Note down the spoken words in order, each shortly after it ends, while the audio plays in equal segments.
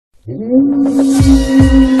Okay,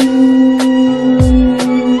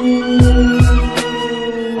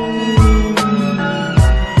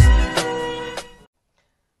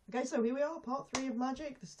 so here we are, part 3 of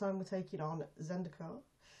Magic. This time we're taking on Zendikar.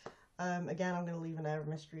 Again, I'm going to leave an air of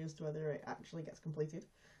mystery as to whether it actually gets completed.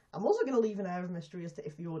 I'm also going to leave an air of mystery as to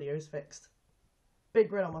if the audio is fixed. Big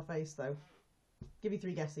grin on my face, though. Give you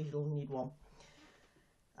 3 guesses, you'll only need 1.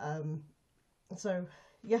 So,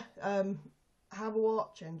 yeah, have a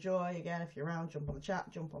watch, enjoy. Again, if you're around, jump on the chat,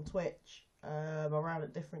 jump on Twitch. Around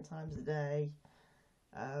at different times of the day.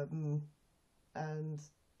 And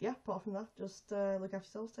yeah, apart from that, just look after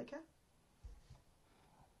yourselves, take care.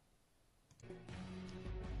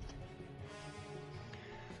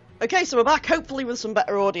 Okay, so we're back, hopefully with some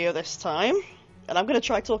better audio this time. And I'm going to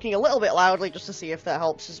try talking a little bit loudly just to see if that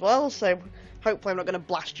helps as well, so hopefully I'm not going to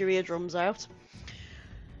blast your eardrums out.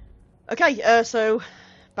 Okay, so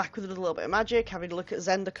back with a little bit of Magic, having a look at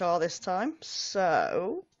Zendikar this time.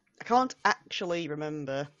 So, I can't actually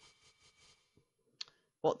remember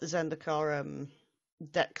what the Zendikar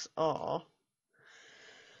decks are.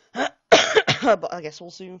 But I guess we'll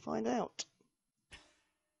soon find out.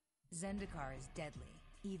 Zendikar is deadly,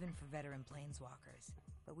 even for veteran planeswalkers.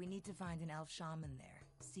 But we need to find an elf shaman there,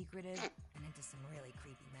 secretive and into some really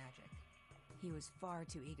creepy magic. He was far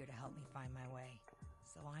too eager to help me find my way,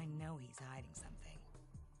 so I know he's hiding something.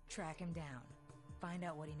 Track him down, find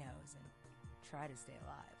out what he knows, and try to stay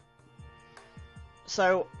alive.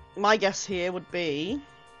 So, my guess here would be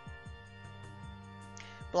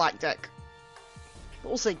black deck. But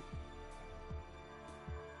we'll see.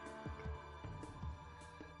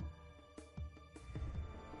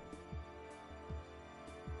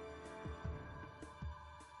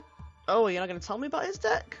 Oh, you're not going to tell me about his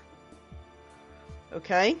deck?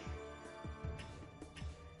 Okay.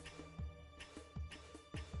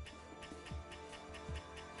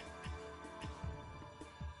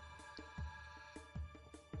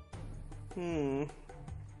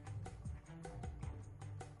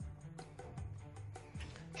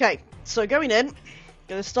 Okay, so going in,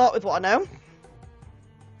 gonna start with what I know.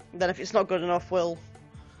 And then if it's not good enough, we'll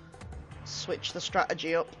switch the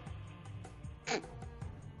strategy up.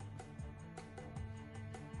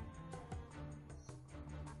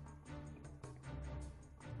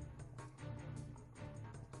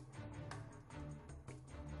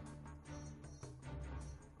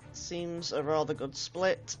 Seems a rather good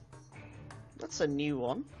split. That's a new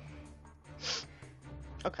one.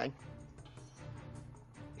 Okay.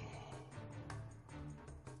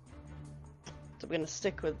 So we're going to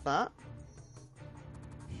stick with that.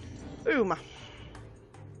 Boom.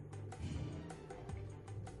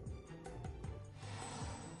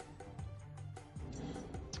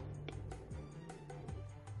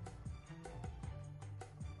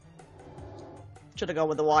 Should have gone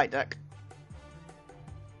with the white deck.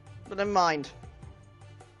 But never mind.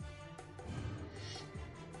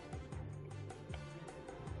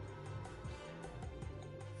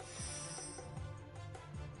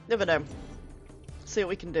 Never know. See what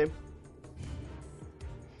we can do.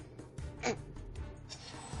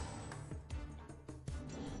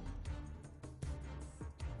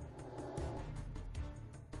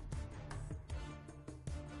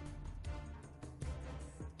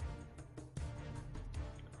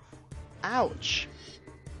 Ouch.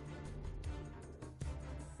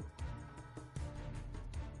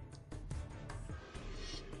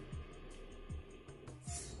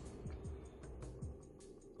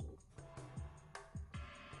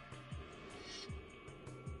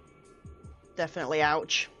 Definitely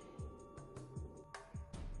ouch.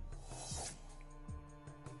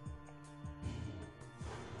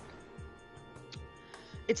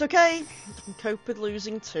 It's okay. I can cope with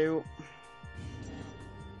losing 2.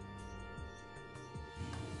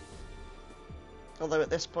 Although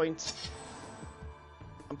at this point,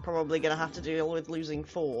 I'm probably going to have to deal with losing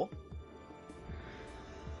 4.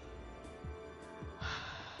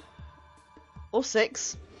 Or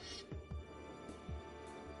 6.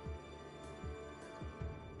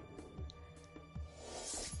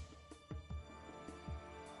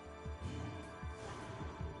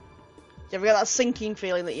 You ever get that sinking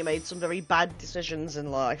feeling that you made some very bad decisions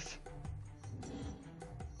in life?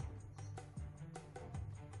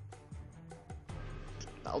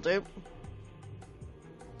 That'll do.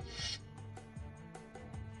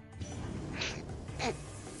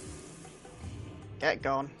 Get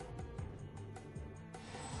gone.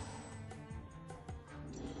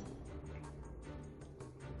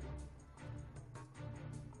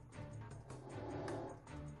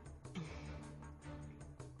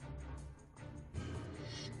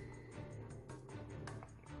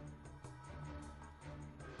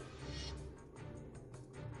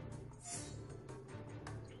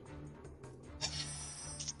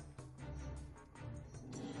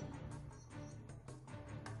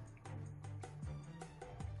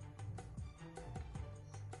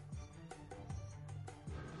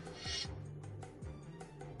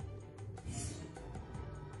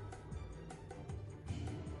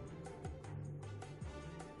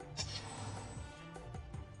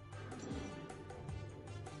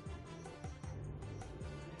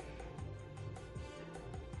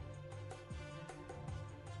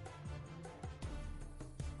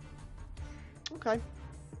 Okay.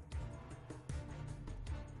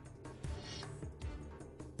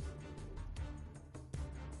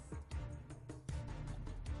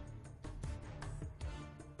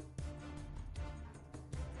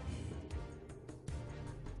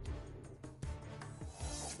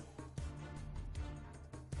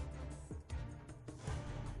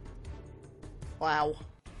 Wow.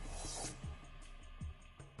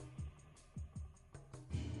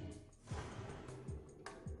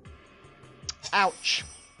 Ouch.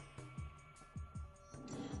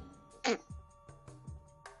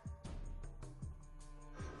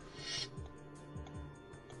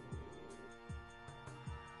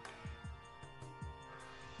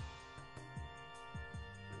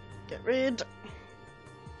 Get rid.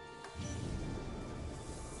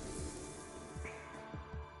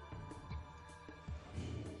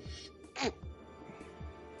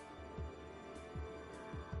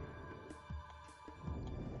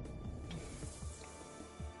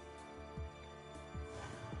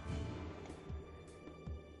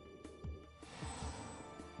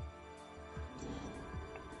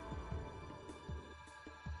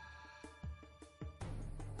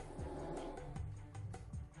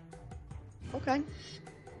 Okay.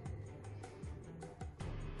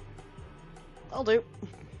 I'll do.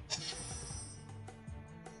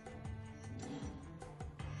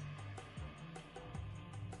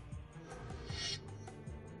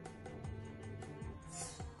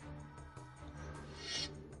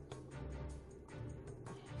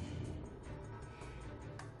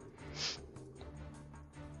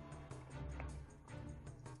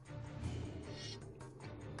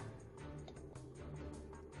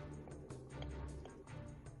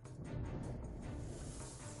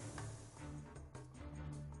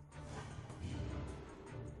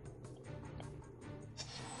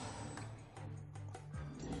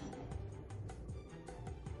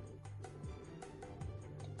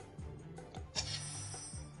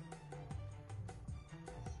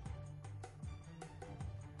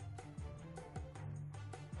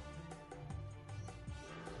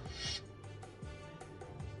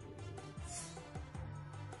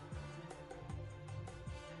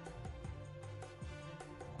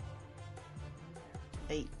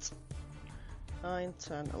 Eight, 9,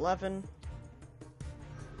 10, 11.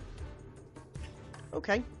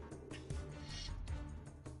 Okay.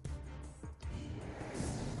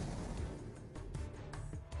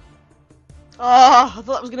 Oh, I thought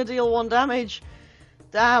that was going to deal 1 damage.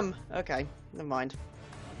 Damn. Okay, never mind.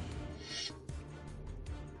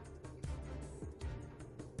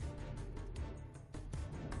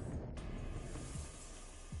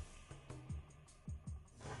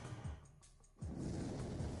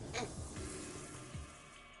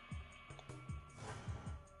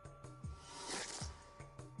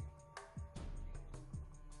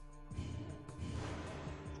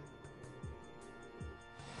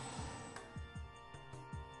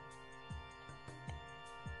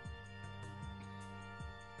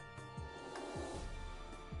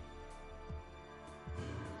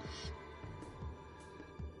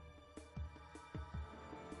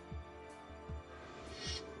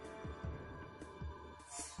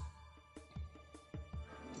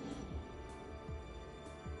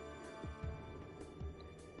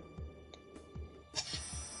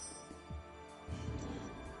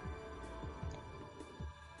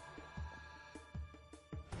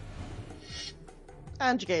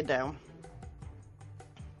 And you get down.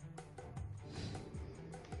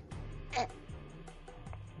 I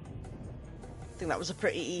think that was a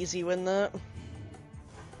pretty easy win there.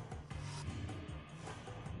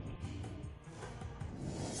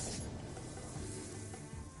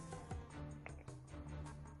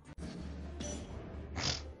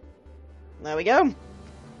 There we go.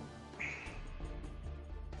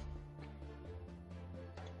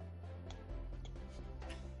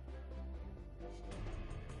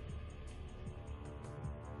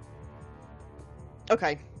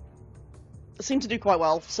 Okay. It seemed to do quite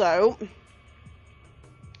well, so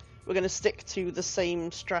we're going to stick to the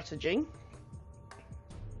same strategy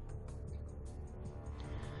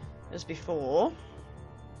as before.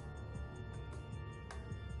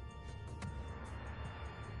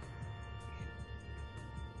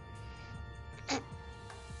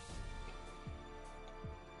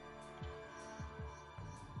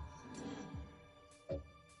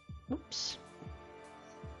 Oops.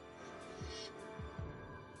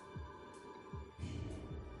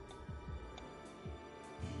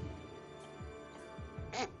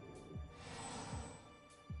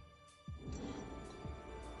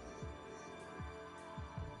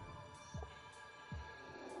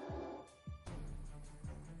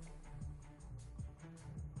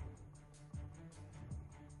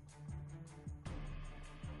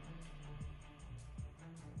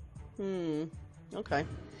 Okay.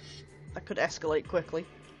 That could escalate quickly.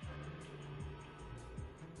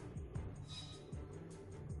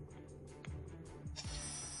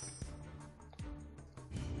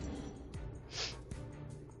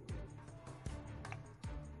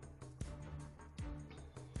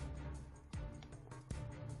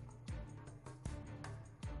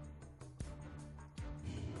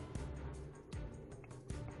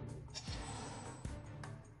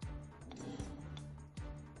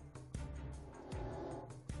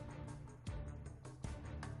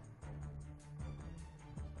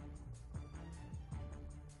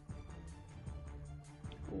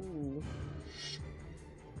 Ooh.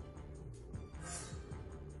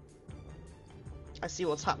 I see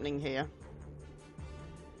what's happening here.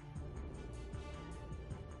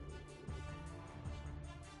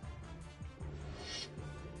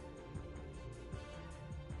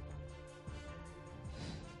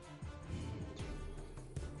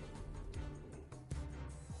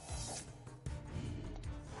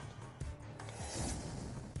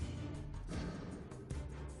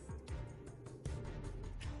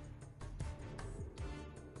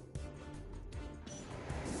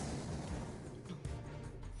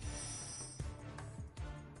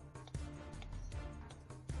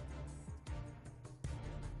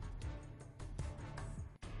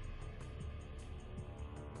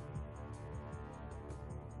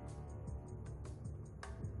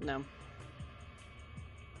 No.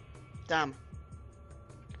 Damn.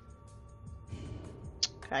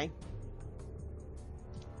 Okay.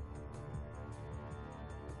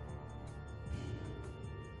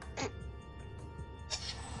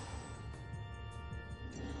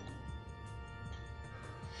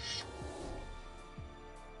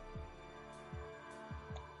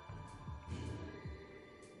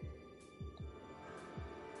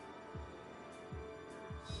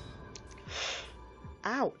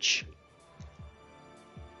 Ouch.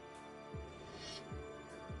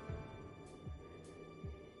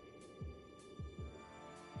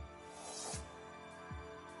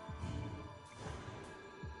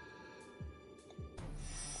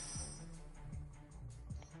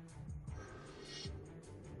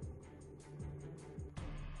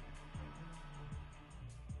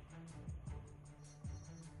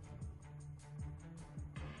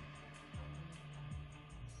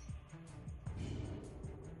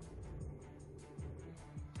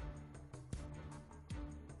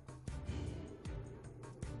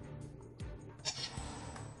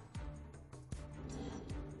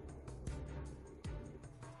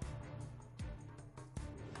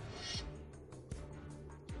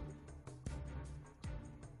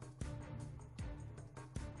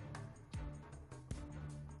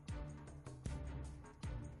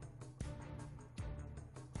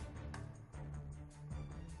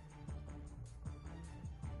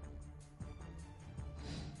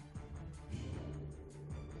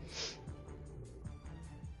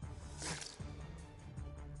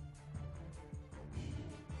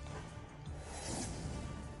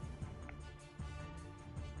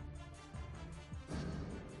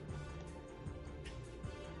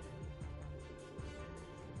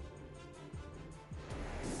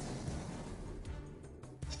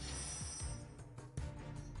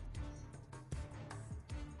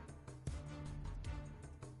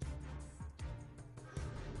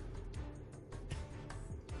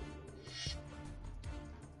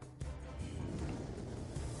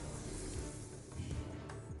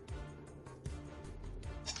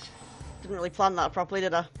 Didn't really plan that properly,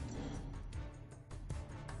 did I?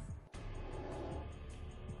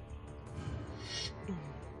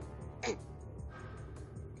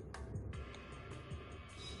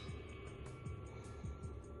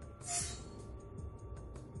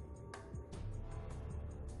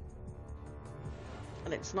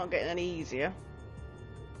 And it's not getting any easier.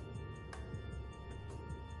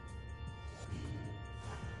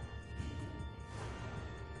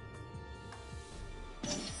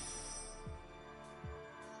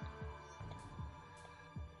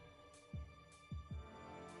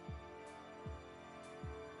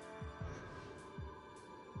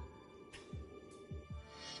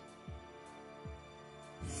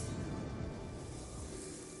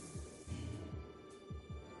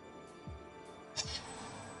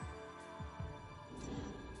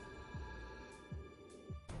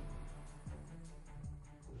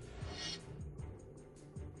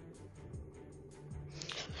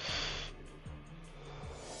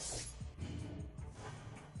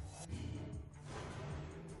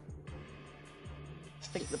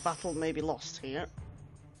 I think the battle may be lost here.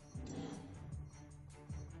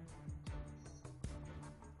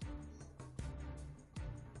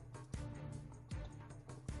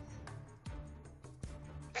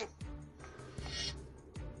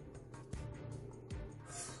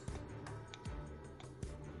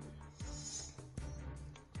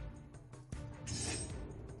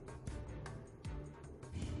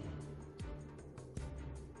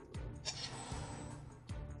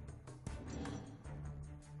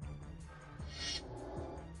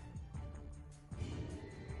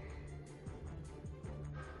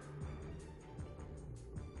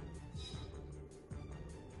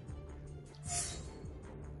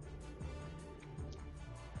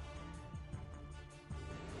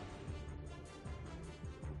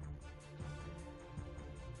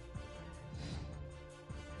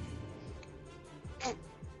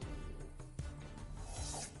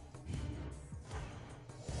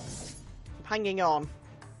 hanging on.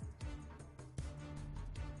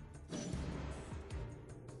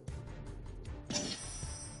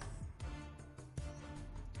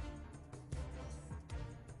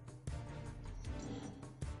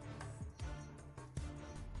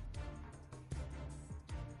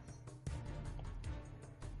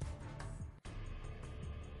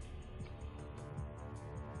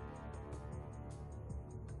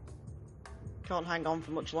 Can't hang on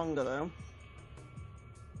for much longer though.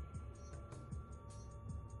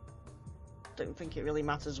 Don't think it really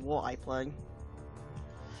matters what I play.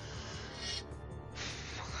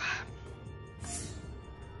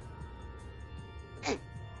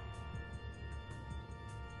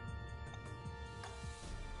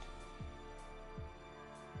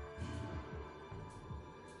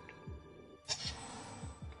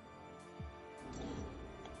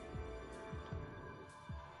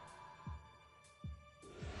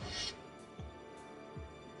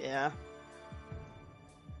 Yeah.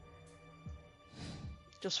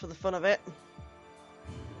 Just for the fun of it.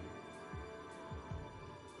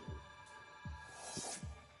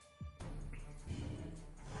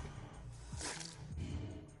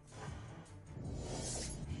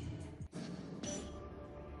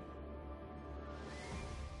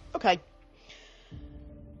 Okay.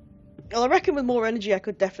 Well, I reckon with more energy I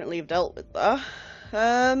could definitely have dealt with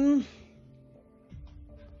that.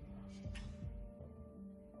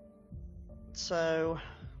 So,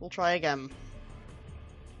 we'll try again.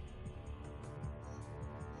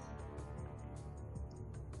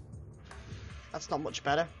 That's not much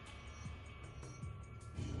better.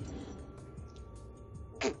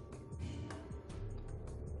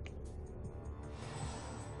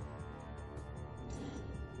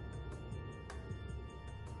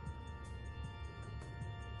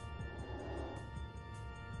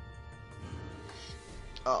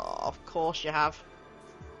 Oh, of course you have.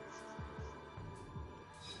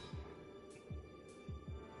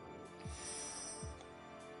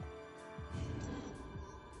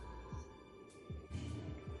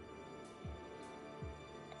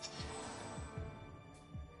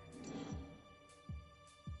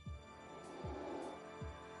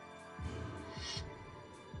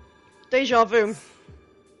 Deja vu.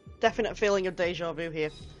 Definite feeling of deja vu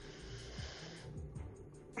here.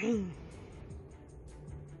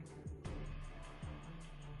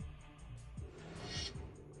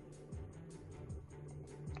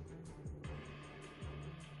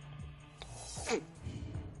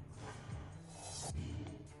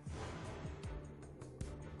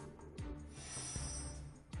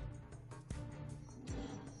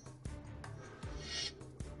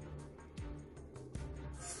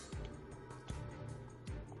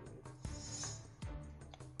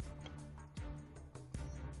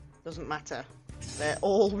 Doesn't matter. They're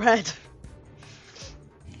all red.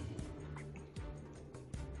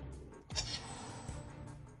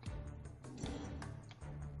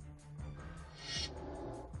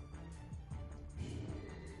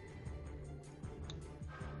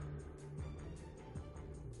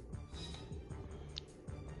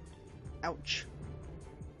 Ouch.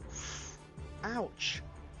 Ouch.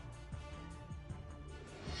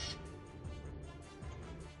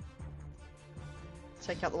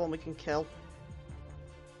 Take out the one we can kill.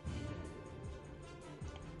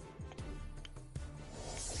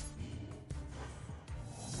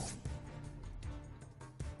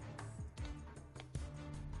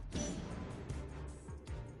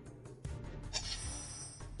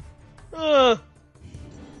 Ugh.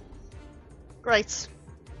 Great.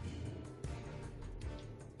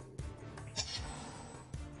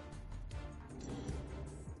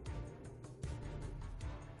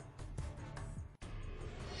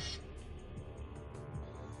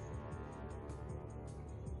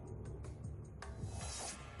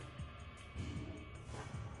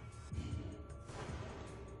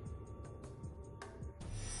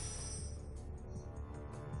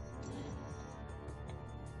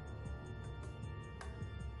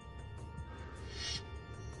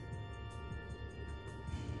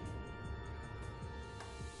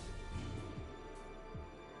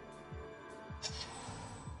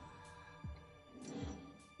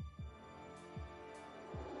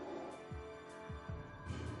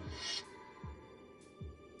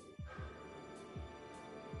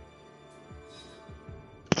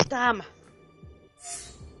 Damn.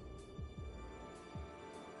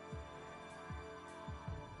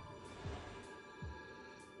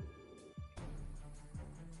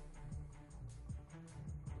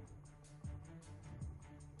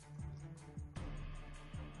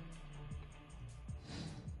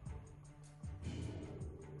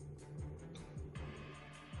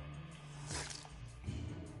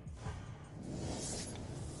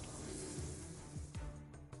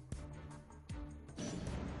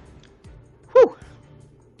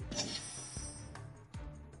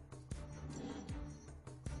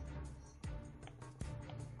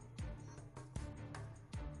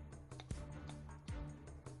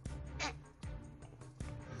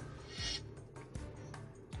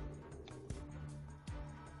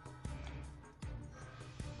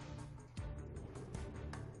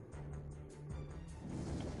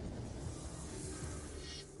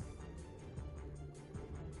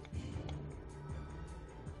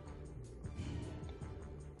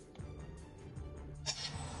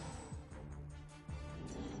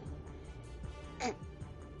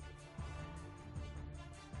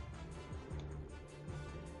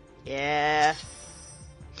 Yeah.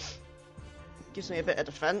 Gives me a bit of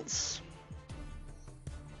defense.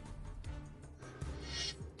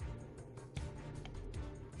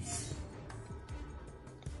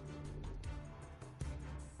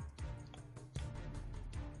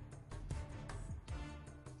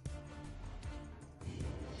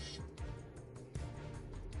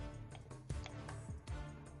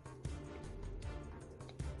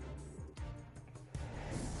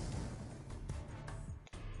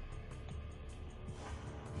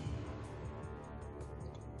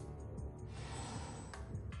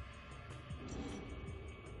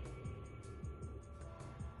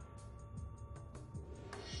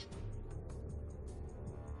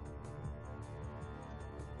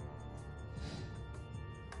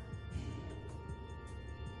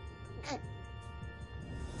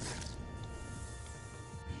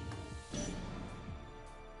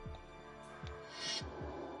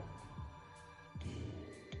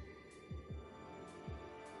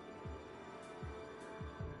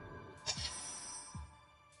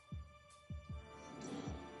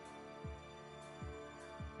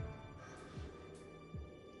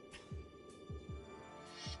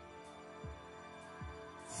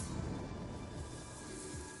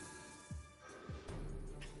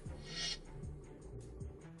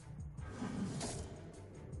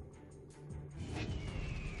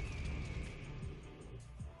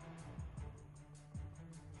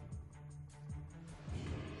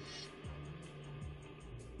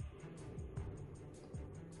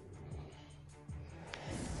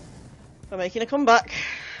 We're making a comeback.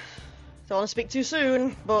 Don't want to speak too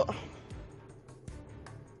soon, but...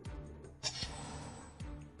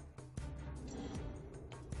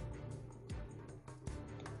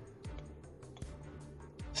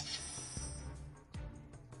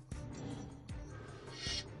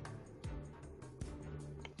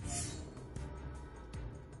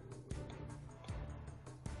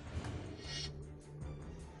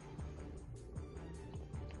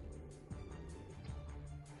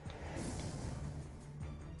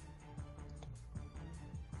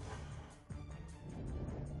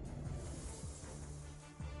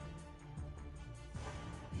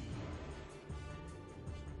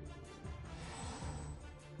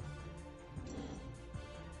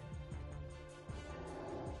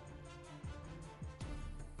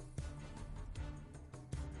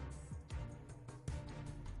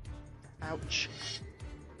 Ouch.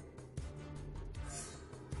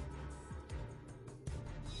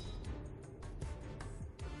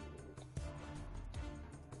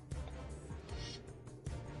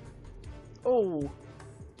 Oh.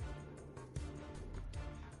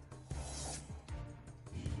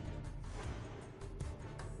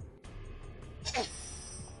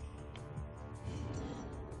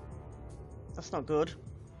 That's not good.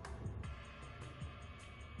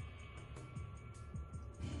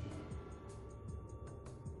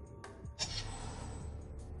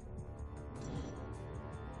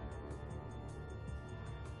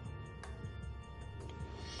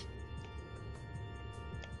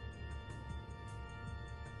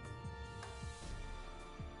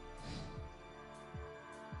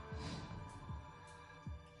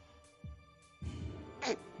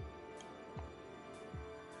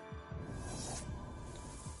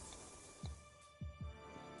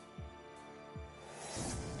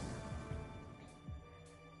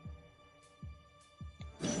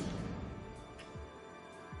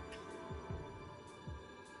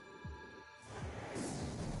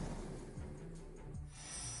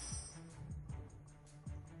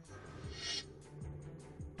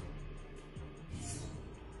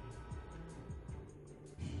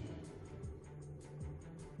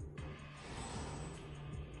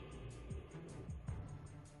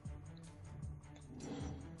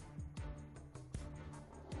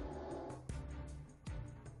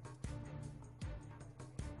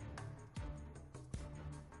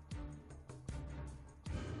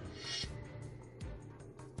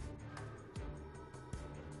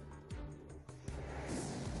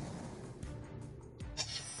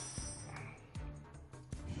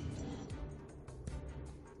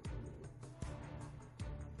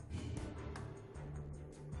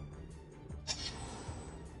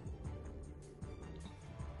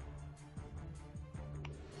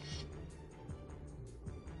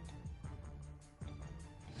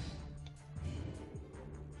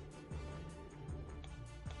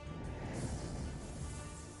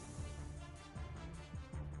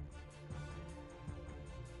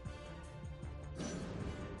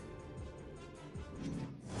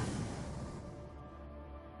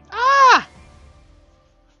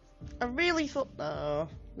 I really thought... No,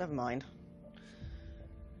 never mind.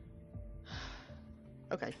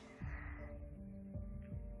 Okay.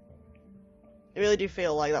 I really do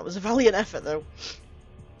feel like that was a valiant effort, though.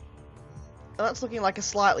 That's looking like a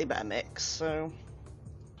slightly better mix, so...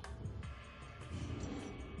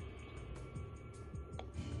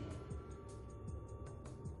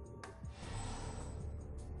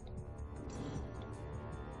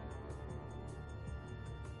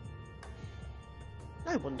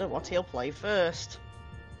 I wonder what he'll play first.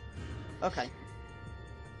 Okay.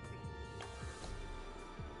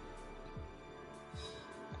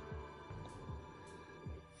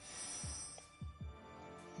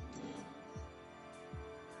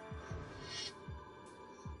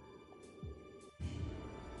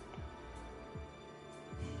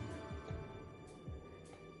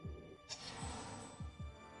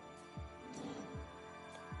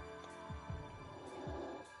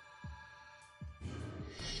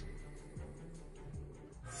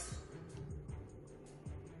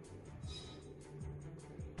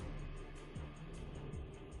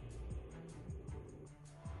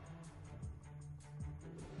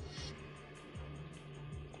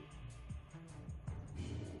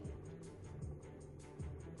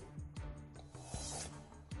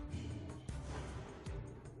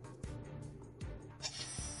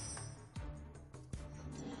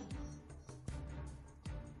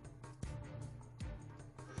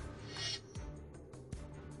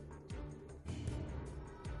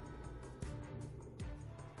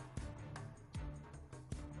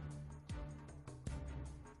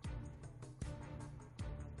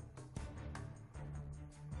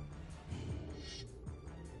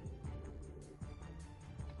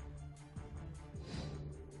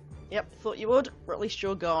 Yep, thought you would, or at least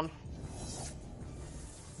you're gone.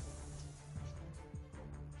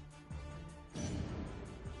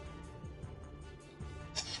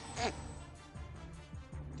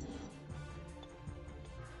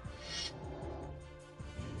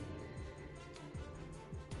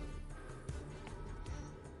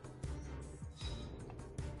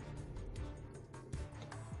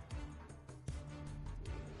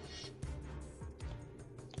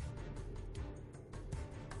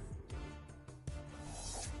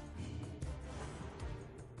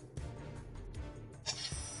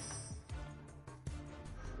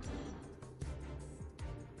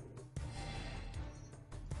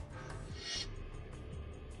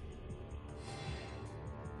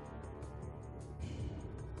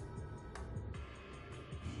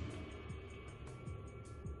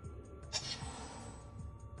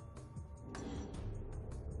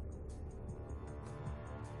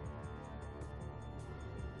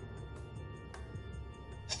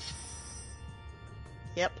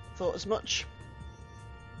 Yep, thought as much.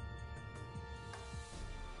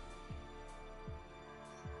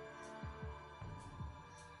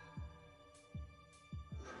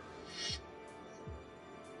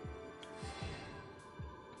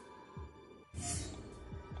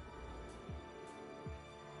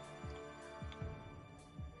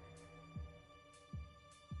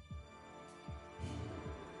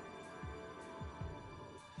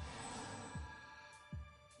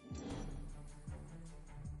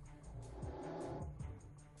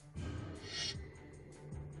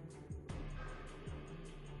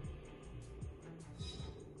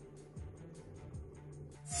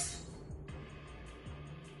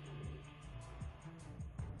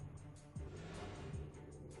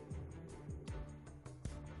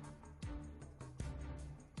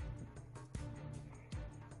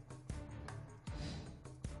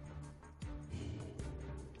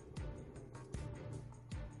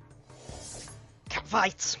 Cat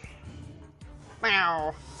fight!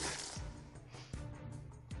 Meow!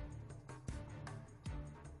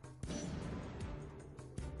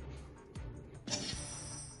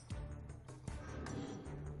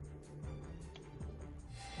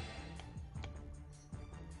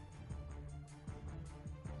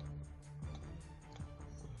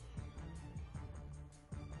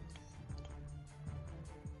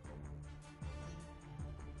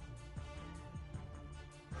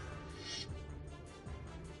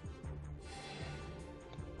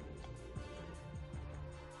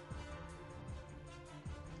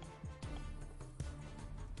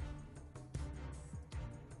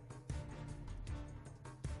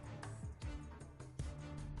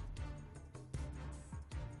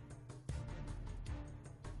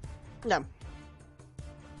 No.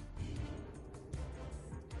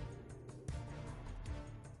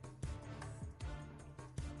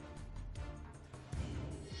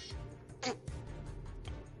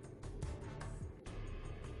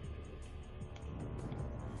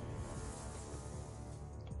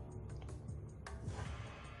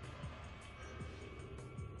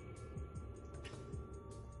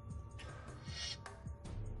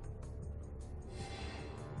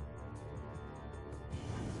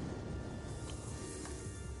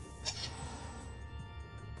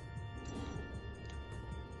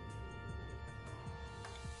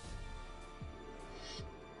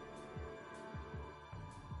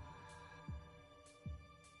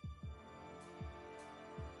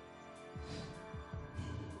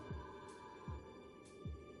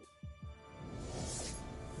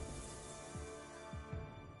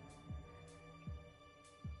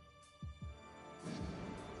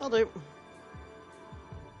 I'll do.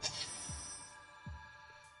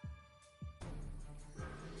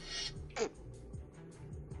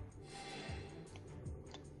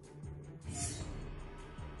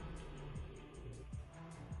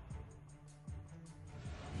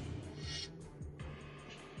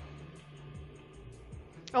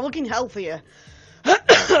 I'm looking healthier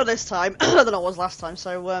this time than I was last time,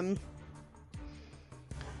 so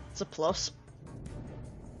it's a plus.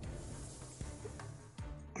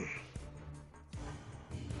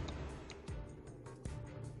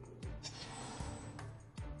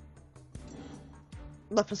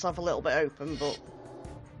 Left myself a little bit open, but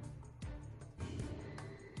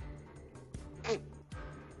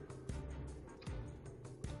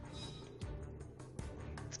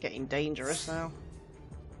it's getting dangerous now.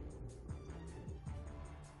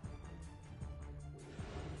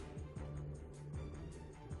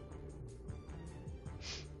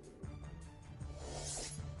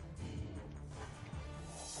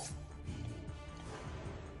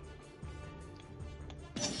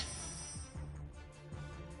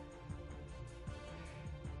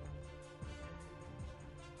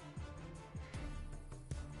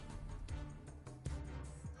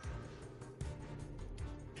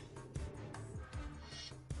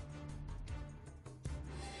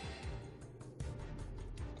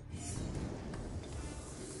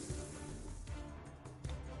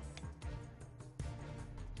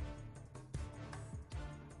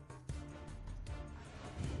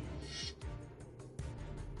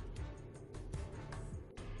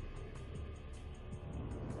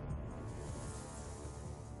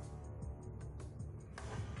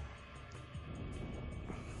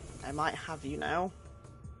 I might have you now.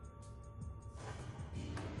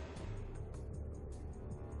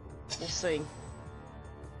 We'll see.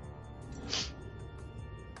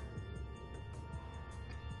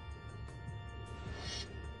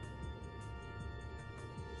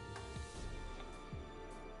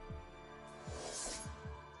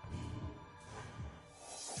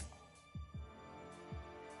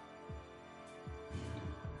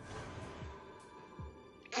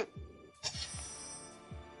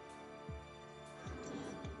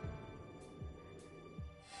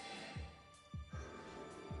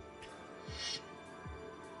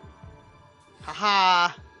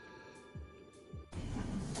 Haha!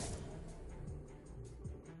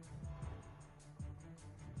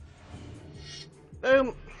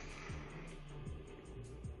 Boom!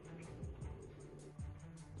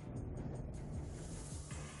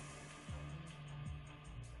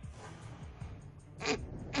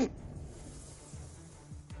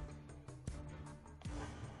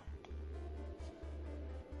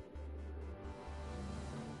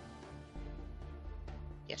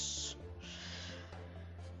 Yes.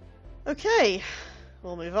 Okay,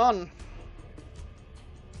 we'll move on.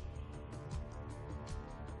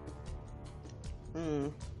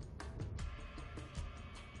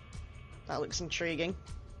 That looks intriguing.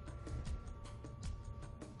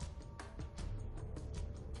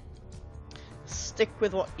 Stick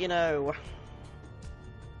with what you know.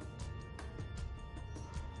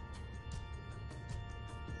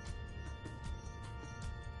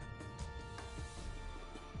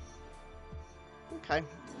 Okay.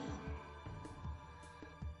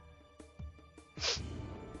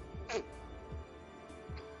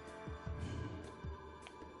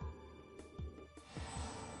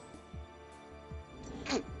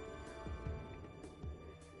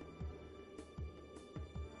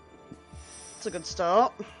 It's a good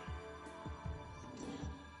start.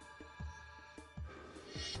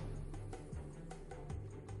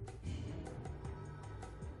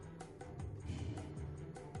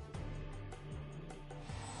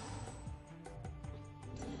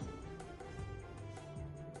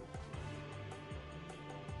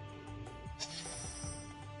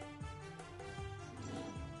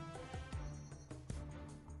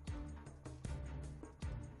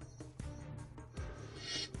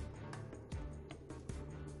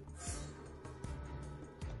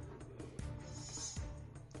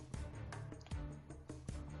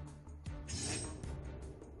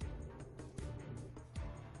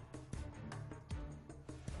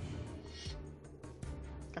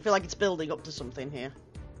 I feel like it's building up to something here.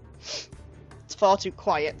 It's far too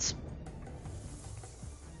quiet.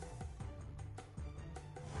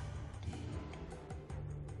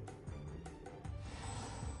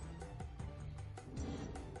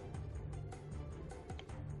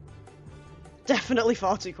 Definitely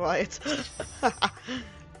far too quiet.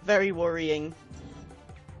 Very worrying.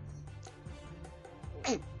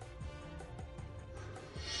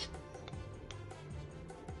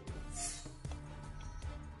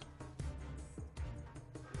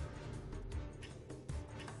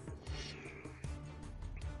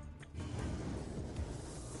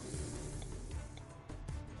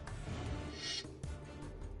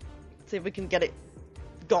 See if we can get it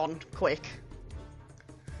gone quick.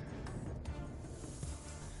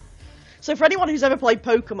 So for anyone who's ever played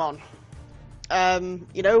Pokemon,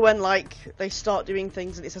 you know when like they start doing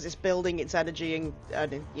things and it says it's building its energy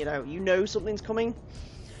and you know something's coming?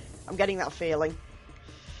 I'm getting that feeling.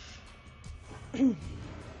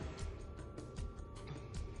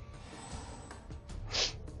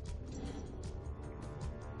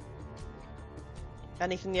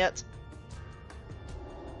 Anything yet?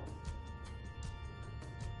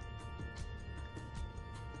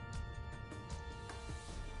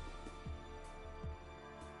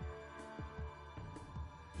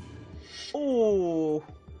 Oh,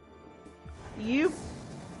 you.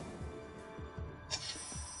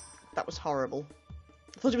 That was horrible.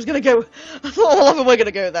 I thought it was gonna go. I thought all of them were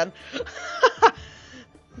gonna go then.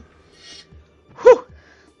 Whew.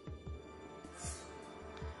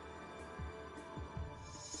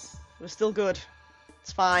 We're still good.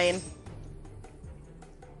 It's fine.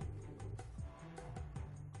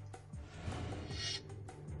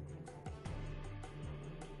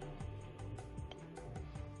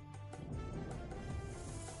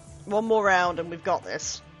 One more round and we've got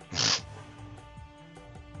this.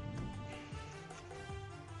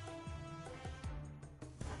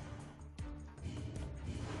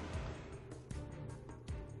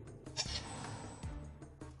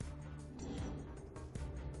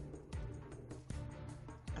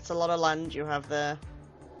 That's a lot of land you have there.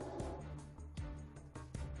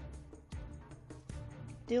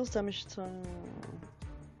 Deals damage to...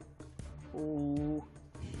 Ooh.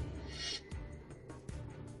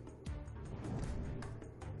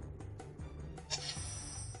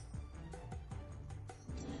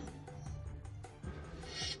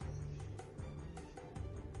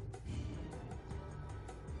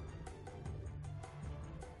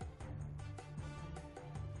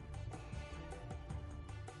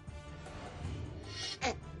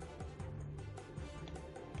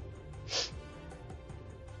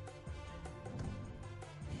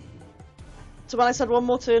 So when I said one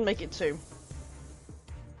more turn, make it 2.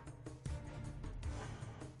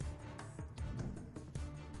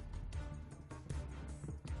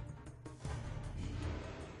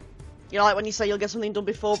 You know, like when you say you'll get something done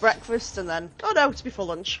before breakfast and then, oh no, it's before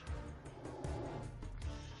lunch.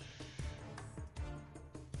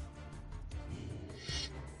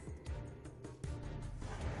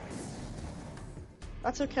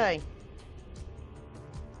 That's okay.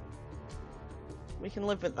 We can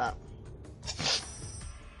live with that.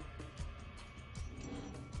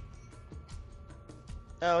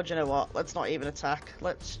 Oh, do you know what? Let's not even attack.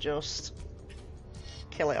 Let's just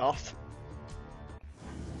kill it off.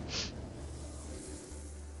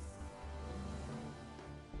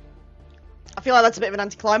 I feel like that's a bit of an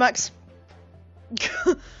anticlimax.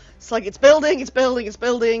 It's like it's building, it's building, it's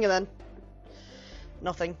building, and then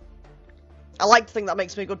nothing. I like to think that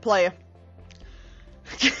makes me a good player.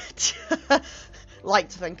 Like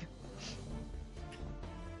to think.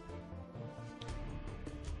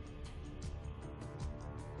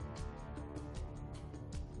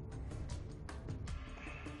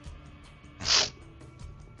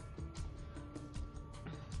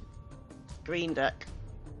 Green deck.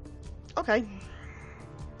 Okay.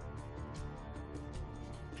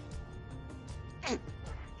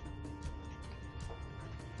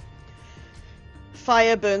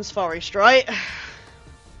 Fire burns forest, right?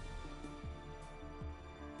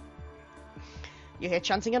 You hear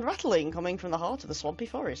chanting and rattling coming from the heart of the swampy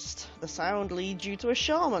forest. The sound leads you to a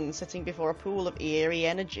shaman sitting before a pool of eerie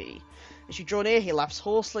energy. As you draw near, he laughs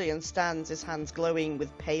hoarsely and stands, his hands glowing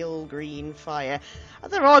with pale green fire.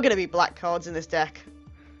 There are going to be black cards in this deck.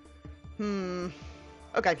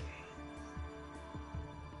 Okay.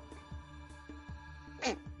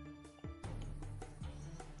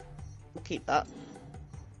 We'll keep that.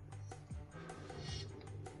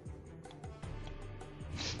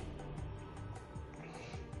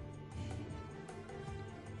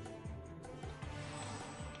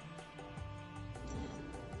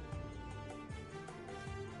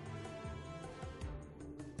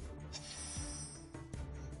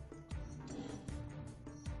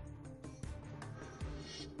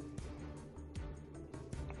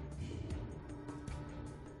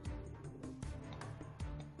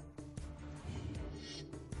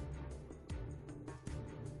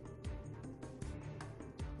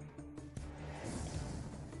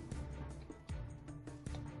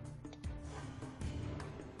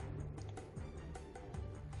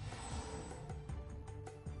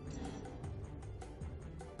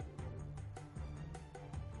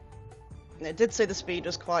 It did say the speed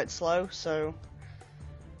was quite slow, so...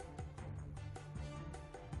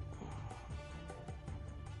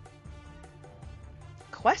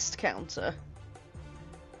 quest counter.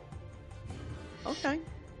 Okay.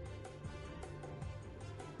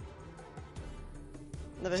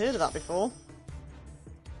 Never heard of that before.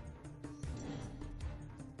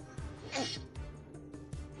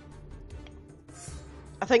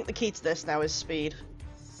 I think the key to this now is speed.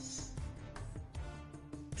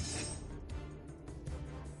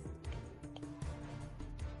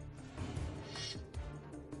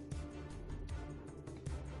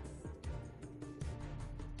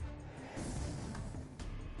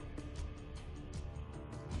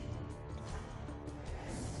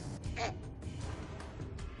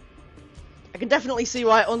 I can definitely see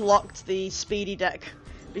why it unlocked the speedy deck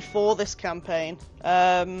before this campaign.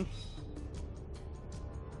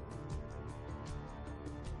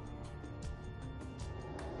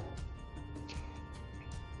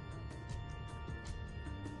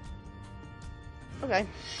 Okay.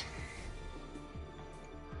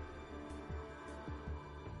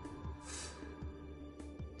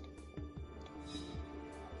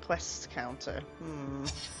 Quest counter.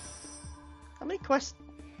 How many quests?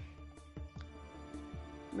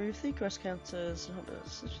 Move 3 quest counters.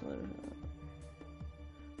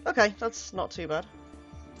 Okay, that's not too bad.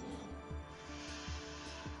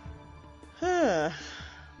 Huh.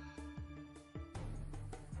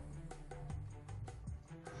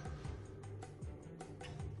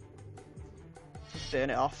 Burn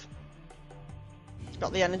it off.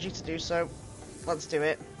 Got the energy to do so. Let's do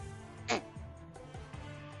it.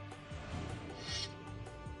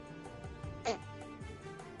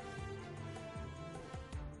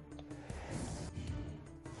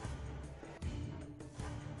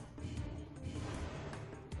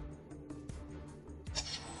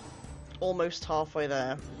 Almost halfway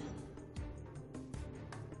there.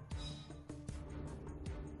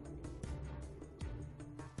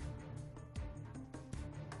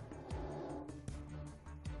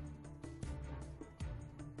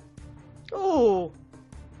 Oh!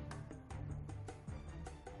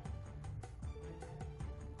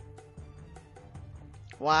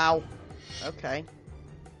 Wow. Okay.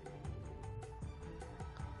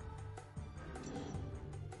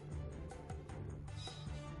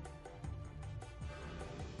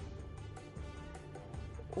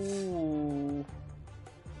 Ooh.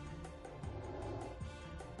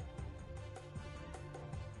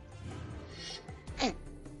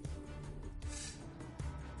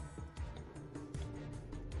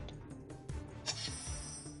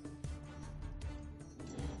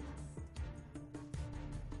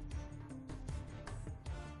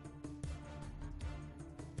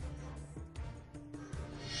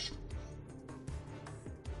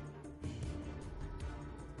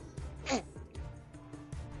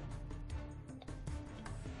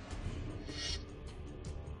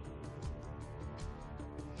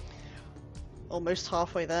 Almost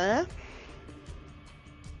halfway there.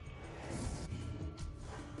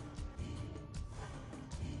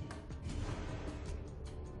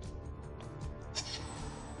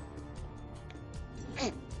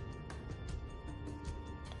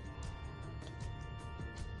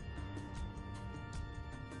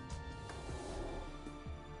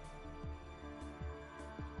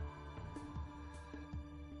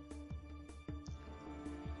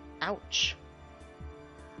 Ouch.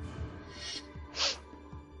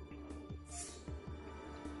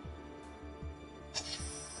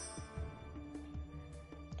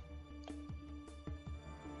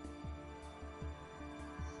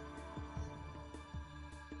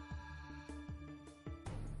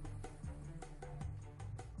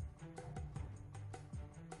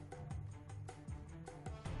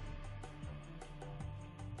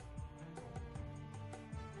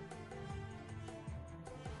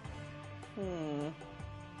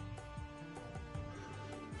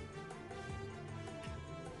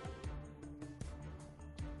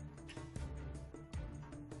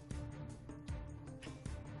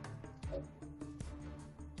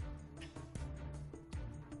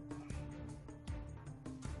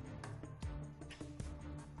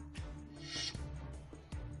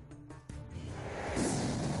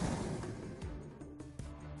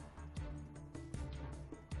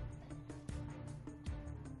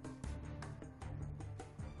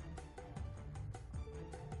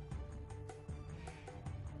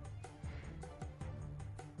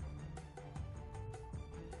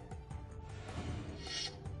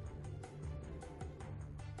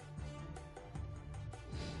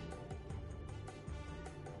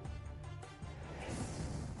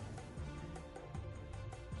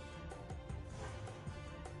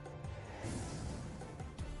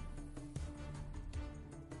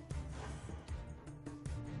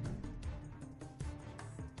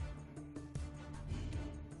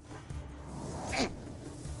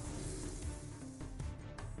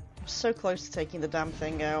 so close to taking the damn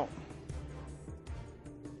thing out.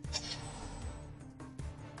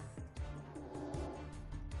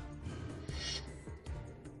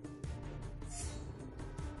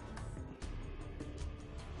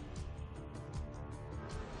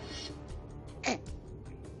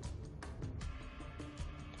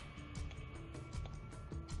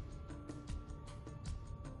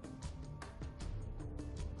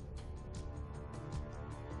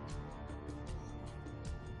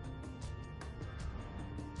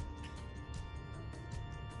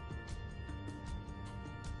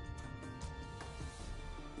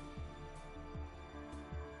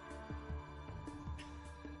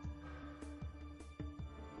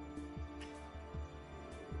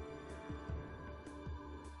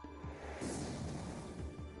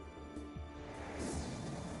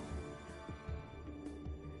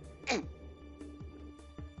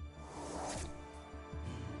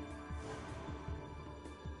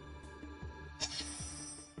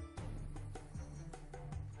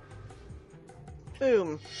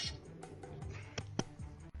 Boom.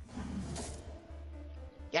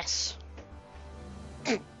 Yes.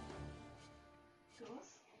 I'm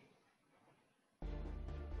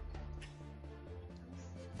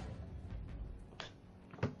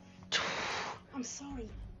sorry.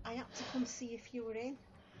 I had to come see if you were in.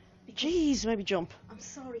 Jeez, maybe jump. I'm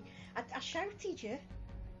sorry. I shouted you.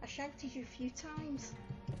 I shouted you a few times.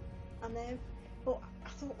 I know. But I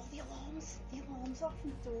thought, well, the alarm's off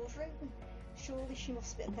and the door's open. Surely she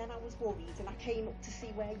must be. And then I was worried and I came up to see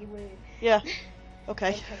where you were. Yeah.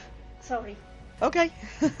 Okay. Sorry. Okay.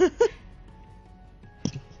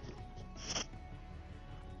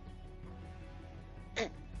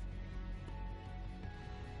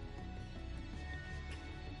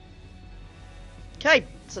 Okay,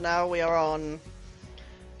 so now we are on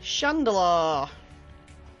Shandalar.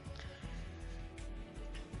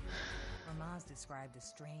 Ramaz described a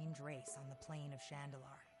strange race on the plain of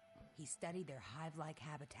Shandalar. He studied their hive-like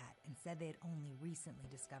habitat and said they had only recently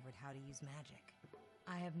discovered how to use magic.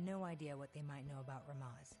 I have no idea what they might know about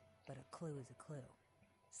Ramaz, but a clue is a clue.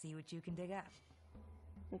 See what you can dig up.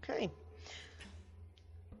 Okay.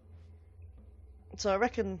 So I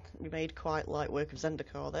reckon we made quite light work of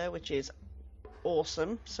Zendikar there, which is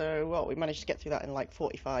awesome. So, well, we managed to get through that in like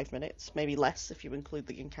 45 minutes, maybe less if you include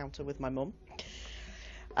the encounter with my mum.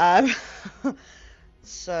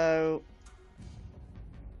 So...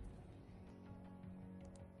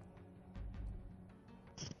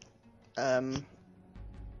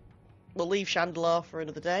 we'll leave Shandalar for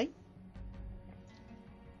another day.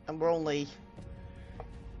 And we're only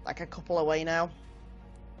like a couple away now.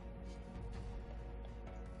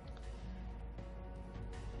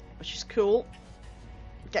 Which is cool.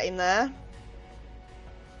 Getting there.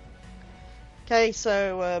 Okay,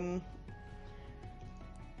 so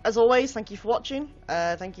as always, thank you for watching.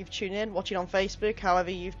 Thank you for tuning in, watching on Facebook,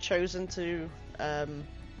 however you've chosen to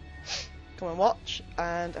come and watch,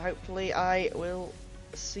 and hopefully I will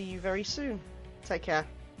see you very soon. Take care.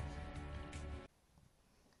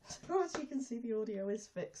 So as you can see, the audio is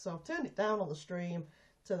fixed, so I've turned it down on the stream,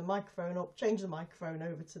 turn the microphone up, changed the microphone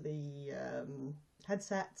over to the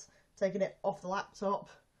headset, taken it off the laptop,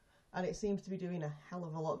 and it seems to be doing a hell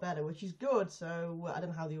of a lot better, which is good. So I don't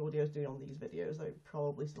know how the audio is doing on these videos, though it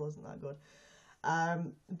probably still isn't that good.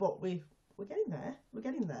 But we're getting there. We're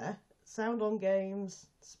getting there. Sound on games,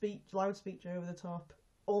 speech, loud speech over the top,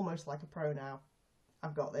 almost like a pro now.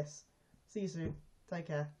 I've got this. See you soon. Take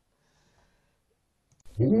care.